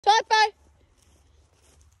TYPO!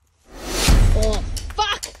 Oh,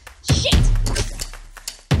 fuck! Shit!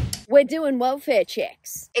 We're doing welfare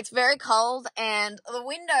checks. It's very cold and the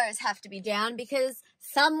windows have to be down because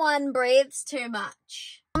someone breathes too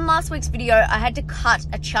much. On last week's video, I had to cut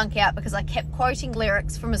a chunk out because I kept quoting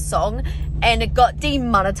lyrics from a song and it got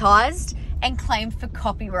demonetized and claimed for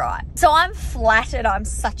copyright. So I'm flattered I'm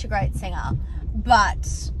such a great singer,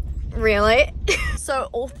 but really? So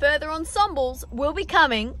all further ensembles will be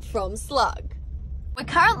coming from Slug. We're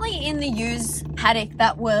currently in the ewes paddock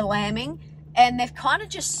that we're lambing and they've kind of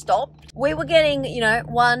just stopped. We were getting, you know,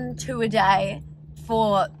 1, 2 a day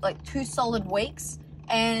for like 2 solid weeks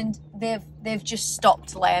and they've just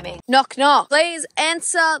stopped lambing. Knock, knock. Please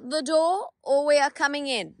answer the door or we are coming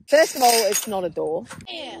in. First of all, it's not a door.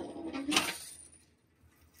 Yeah.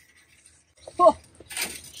 Oh,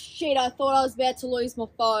 shit, I thought I was about to lose my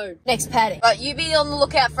phone. Next paddock. But you be on the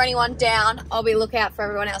lookout for anyone down. I'll be looking out for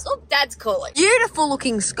everyone else. Oh, Dad's calling. Beautiful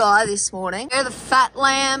looking sky this morning. They're the fat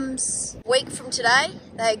lambs. A week from today,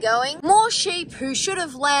 they're going. More sheep who should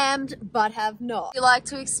have lambed but have not. You like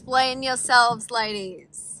to explain yourselves,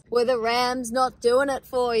 ladies? Were the rams not doing it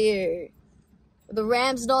for you? Were the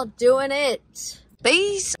rams not doing it?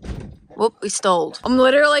 These, whoop, we stalled. I'm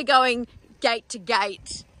literally going gate to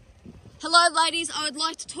gate. Hello, ladies. I would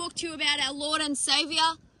like to talk to you about our Lord and Savior.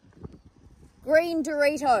 Green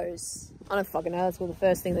Doritos. I don't fucking know. That's the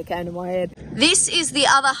first thing that came to my head. This is the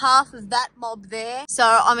other half of that mob there. So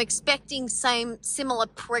I'm expecting similar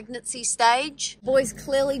pregnancy stage. Boys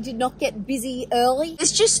clearly did not get busy early.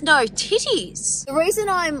 There's just no titties. The reason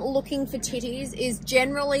I'm looking for titties is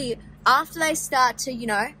generally after they start to, you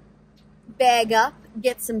know, bag up,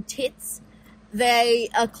 get some tits, they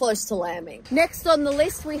are close to lambing. Next on the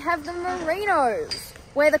list, we have the merinos,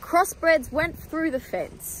 where the crossbreds went through the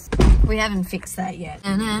fence. We haven't fixed that yet.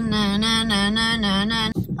 Oh,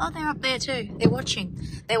 they're up there too. They're watching.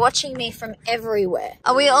 They're watching me from everywhere.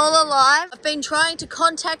 Are we all alive? I've been trying to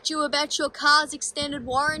contact you about your car's extended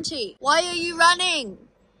warranty. Why are you running?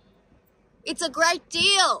 It's a great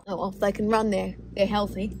deal. Oh, well, if they can run there, they're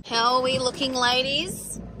healthy. How are we looking,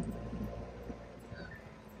 ladies?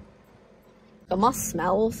 I must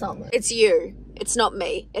smell something. It's you. It's not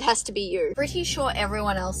me. It has to be you. Pretty sure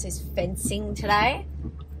everyone else is fencing today.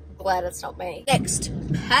 Glad it's not me. Next,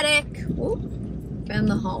 paddock. Ooh, found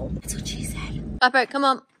the hole. That's what she said. TYPO, come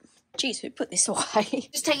on. Jeez, who put this away?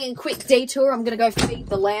 Just taking a quick detour. I'm going to go feed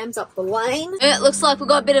the lambs up the lane. And it looks like we've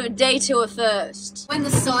got a bit of a detour first. When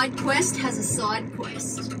the side quest has a side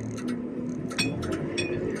quest.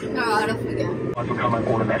 Alright, off we go. I will come up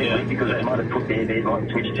automatically because they might have put their deadline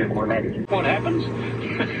switch to automatic. What happens?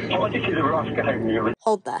 Oh, this is a rough game, really.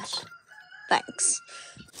 Hold that. Thanks.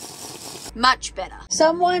 Much better.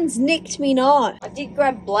 Someone's nicked me knife. I did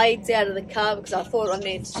grab blades out of the car because I thought I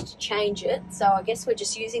needed to change it. So I guess we're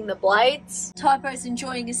just using the blades. TYPO's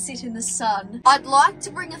enjoying a sit in the sun. I'd like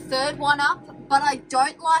to bring a third one up, but I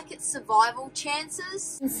don't like its survival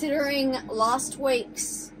chances. Considering last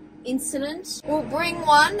week's incident, we'll bring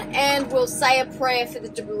one and we'll say a prayer for the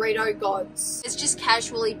Dorito gods. It's just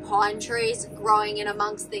casually pine trees growing in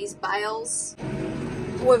amongst these bales.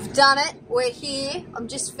 We've done it. We're here. I'm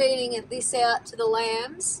just feeding this out to the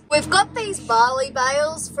lambs. We've got these barley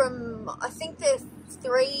bales from, I think they're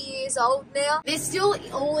 3 years old now. They're still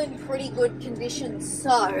all in pretty good condition,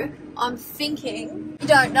 so I'm thinking you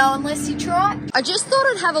don't know unless you try. I just thought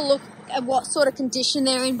I'd have a look at what sort of condition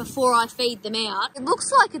they're in before I feed them out. It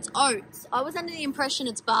looks like it's oats. I was under the impression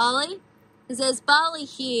it's barley, because there's barley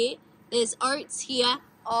here, there's oats here.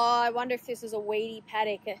 Oh, I wonder if this is a weedy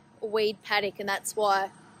paddock, a weed paddock, and that's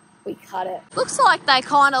why we cut it. Looks like they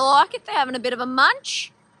kind of like it. They're having a bit of a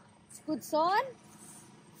munch. It's a good sign.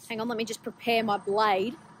 Hang on, let me just prepare my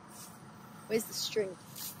blade. Where's the string?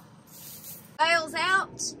 Bale's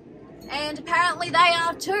out. And apparently they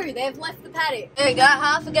are too. They've left the paddock. There we go.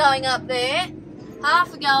 Half are going up there.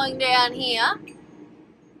 Half are going down here.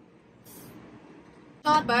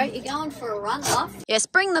 TYPO, you're going for a run off. Yes,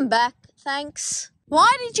 bring them back. Thanks. Why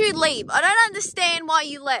did you leave? I don't understand why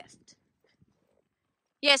you left.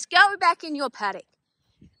 Yes, go back in your paddock.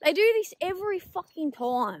 They do this every fucking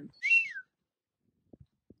time.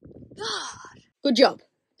 God. Good job.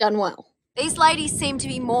 Done well. These ladies seem to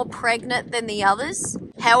be more pregnant than the others.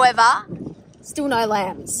 However, still no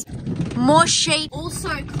lambs. More sheep,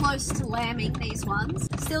 also close to lambing, these ones.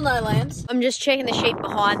 Still no lambs. I'm just checking the sheep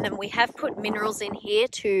behind them. We have put minerals in here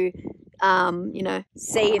to, you know,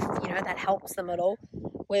 see if, you know, that helps them at all.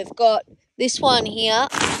 We've got this one here.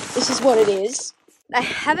 This is what it is. They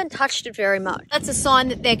haven't touched it very much. That's a sign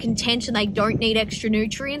that they're content and they don't need extra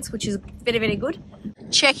nutrients, which is very, very good.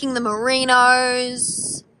 Checking the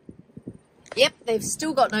merinos. Yep, they've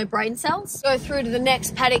still got no brain cells. Go through to the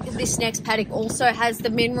next paddock. This next paddock also has the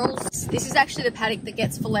minerals. This is actually the paddock that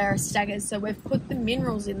gets Phalaris staggers, so we've put the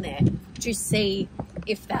minerals in there to see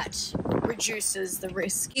if that reduces the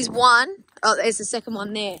risk. Here's one. Oh, there's the second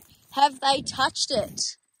one there. Have they touched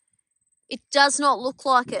it? It does not look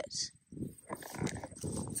like it.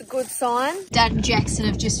 It's a good sign. Dad and Jackson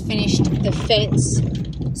have just finished the fence,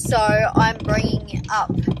 so I'm bringing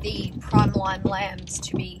up the prime line lambs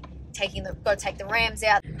to be got to take the rams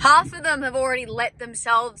out. Half of them have already let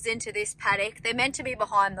themselves into this paddock. They're meant to be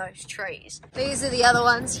behind those trees. These are the other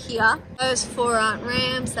ones here. Those 4 aren't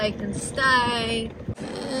rams, they can stay.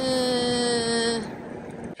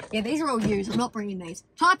 Yeah, these are all ewes. I'm not bringing these.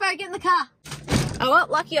 TYPO, get in the car. Oh, well,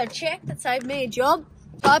 lucky I checked. That saved me a job.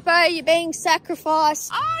 TYPO, you're being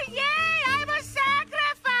sacrificed. Oh, yeah, I was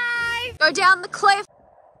sacrificed. Go down the cliff.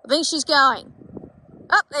 I think she's going.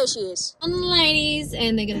 Oh, there she is. On the ladies,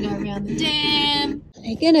 and they're gonna go around the dam.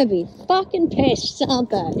 They're gonna be fucking pests, aren't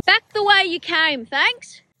they? Back the way you came,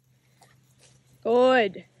 thanks.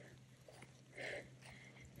 Good.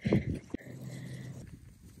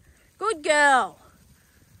 Good girl.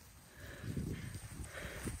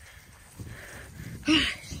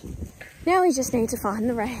 Now we just need to find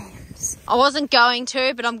the rams. I wasn't going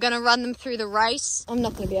to, but I'm gonna run them through the race. I'm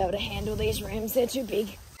not gonna be able to handle these rams, they're too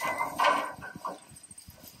big.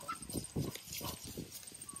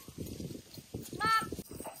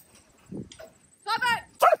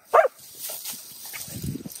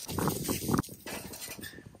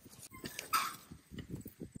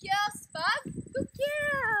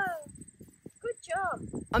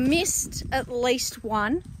 I missed at least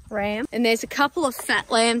one ram, and there's a couple of fat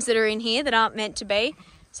lambs that are in here that aren't meant to be,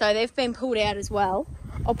 so they've been pulled out as well.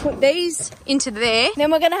 I'll put these into there, then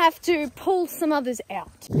we're going to have to pull some others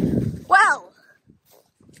out. Well,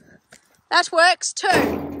 that works too.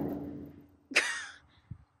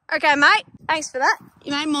 Okay, mate, thanks for that.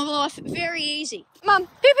 You made my life very easy. Mum,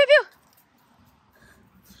 pew, pew, pew.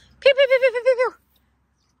 Pew, pew, pew, pew, pew, pew, pew.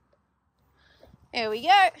 There we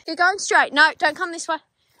go. You're going straight. No, don't come this way.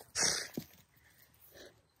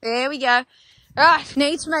 There we go. Right,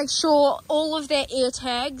 need to make sure all of their ear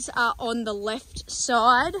tags are on the left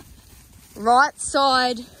side. Right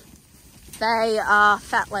side, they are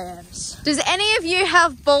fat lambs. Does any of you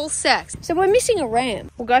have ball sacks? So we're missing a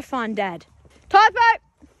ram. We'll go find Dad. TYPO!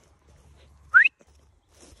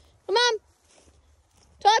 Come on.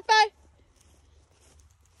 TYPO!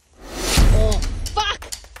 Oh, fuck!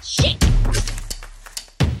 Shit!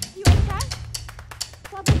 You okay?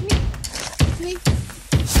 TYPO, me.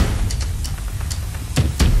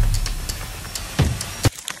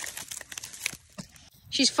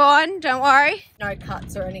 She's fine, don't worry. No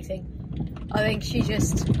cuts or anything. I think she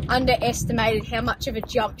just underestimated how much of a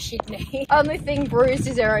jump she'd need. Only thing bruised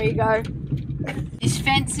is her ego. This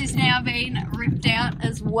fence is now being ripped out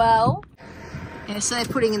as well. Yeah, so they're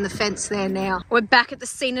putting in the fence there now. We're back at the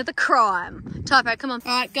scene of the crime. TYPO, come on.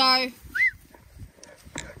 All right, go.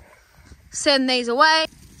 Send these away.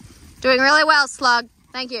 Doing really well, Slug.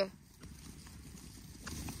 Thank you.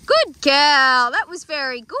 Good girl. That was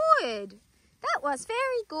very good. That was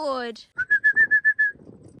very good.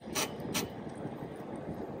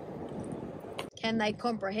 Can they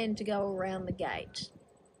comprehend to go around the gate?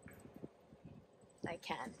 They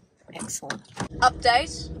can. Excellent.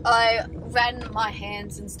 Update. I ran my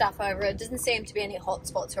hands and stuff over it. Doesn't seem to be any hot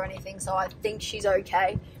spots or anything, so I think she's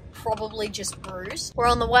okay. Probably just bruised. We're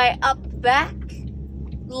on the way up back.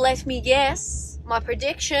 Let me guess. My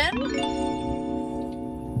prediction.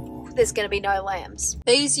 There's going to be no lambs.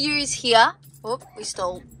 These ewes here. Oh, we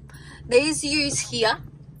stole. These ewes here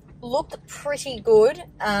look pretty good.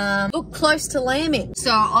 Look close to lambing.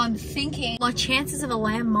 So I'm thinking my chances of a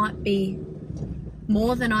lamb might be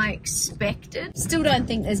more than I expected. Still don't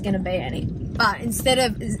think there's going to be any. But instead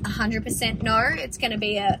of 100% no, it's going to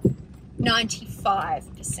be a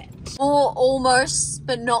 95%. Or almost,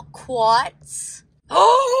 but not quite.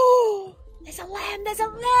 Oh! There's a lamb, there's a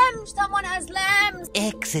lamb! Someone has lambs!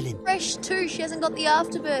 Excellent. Fresh too, she hasn't got the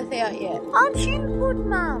afterbirth out yet. Aren't you good,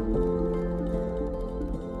 Mum?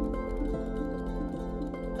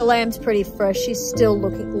 The lamb's pretty fresh, she's still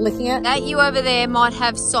licking it. That ewe over there might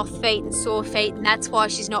have soft feet and sore feet, and that's why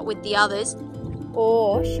she's not with the others.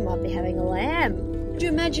 Or she might be having a lamb. Could you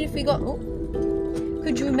imagine if we got... Oh.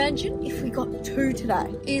 Could you imagine if we got 2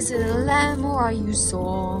 today? Is it a lamb or are you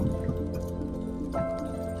sore?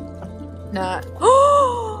 No.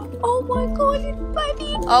 Oh my god, it's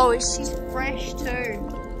baby. Oh, she's fresh too.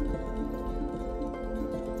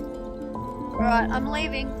 Right, I'm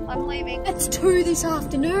leaving. I'm leaving. It's 2 this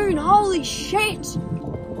afternoon. Holy shit.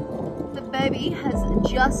 The baby has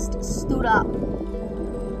just stood up.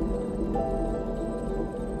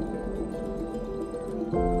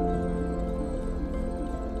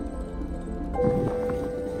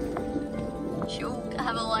 She'll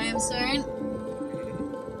have a lamb soon.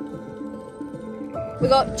 We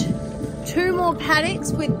got 2 more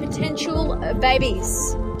paddocks with potential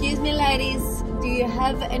babies. Excuse me, ladies. Do you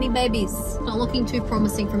have any babies? Not looking too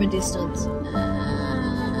promising from a distance.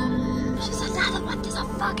 There's another one. There's a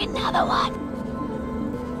fucking another one.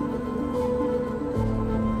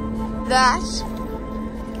 That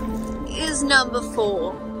is number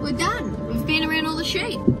 4. We're done. We've been around all the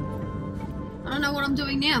sheep. I don't know what I'm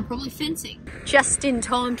doing now. Probably fencing. Just in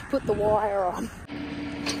time to put the wire on.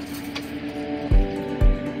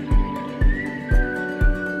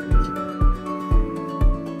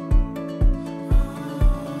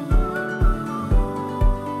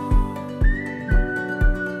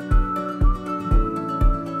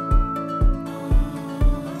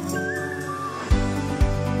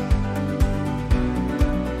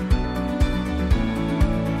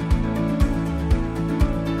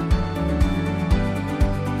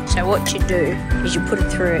 So what you do is you put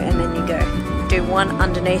it through and then you go do one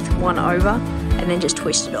underneath, one over, and then just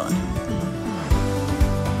twist it on.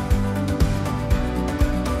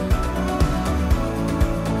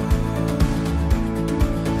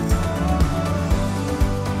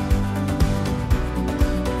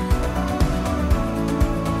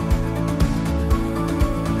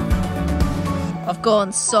 I've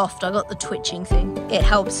gone soft, I got the twitching thing. It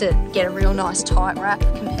helps it get a real nice tight wrap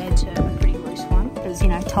compared to a pretty loose one. Because, you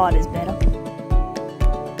know, tight is better.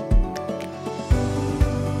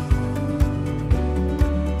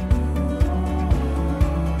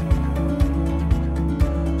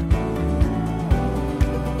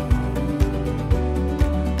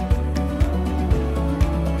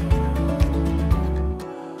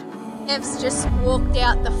 Ev's just walked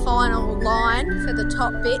out the final line for the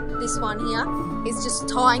top bit. This one here is just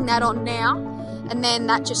tying that on now, and then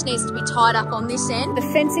that just needs to be tied up on this end. The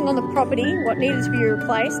fencing on the property, what needed to be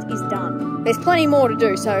replaced, is done. There's plenty more to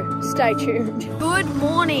do, so stay tuned. Good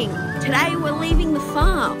morning. Today we're leaving the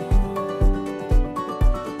farm.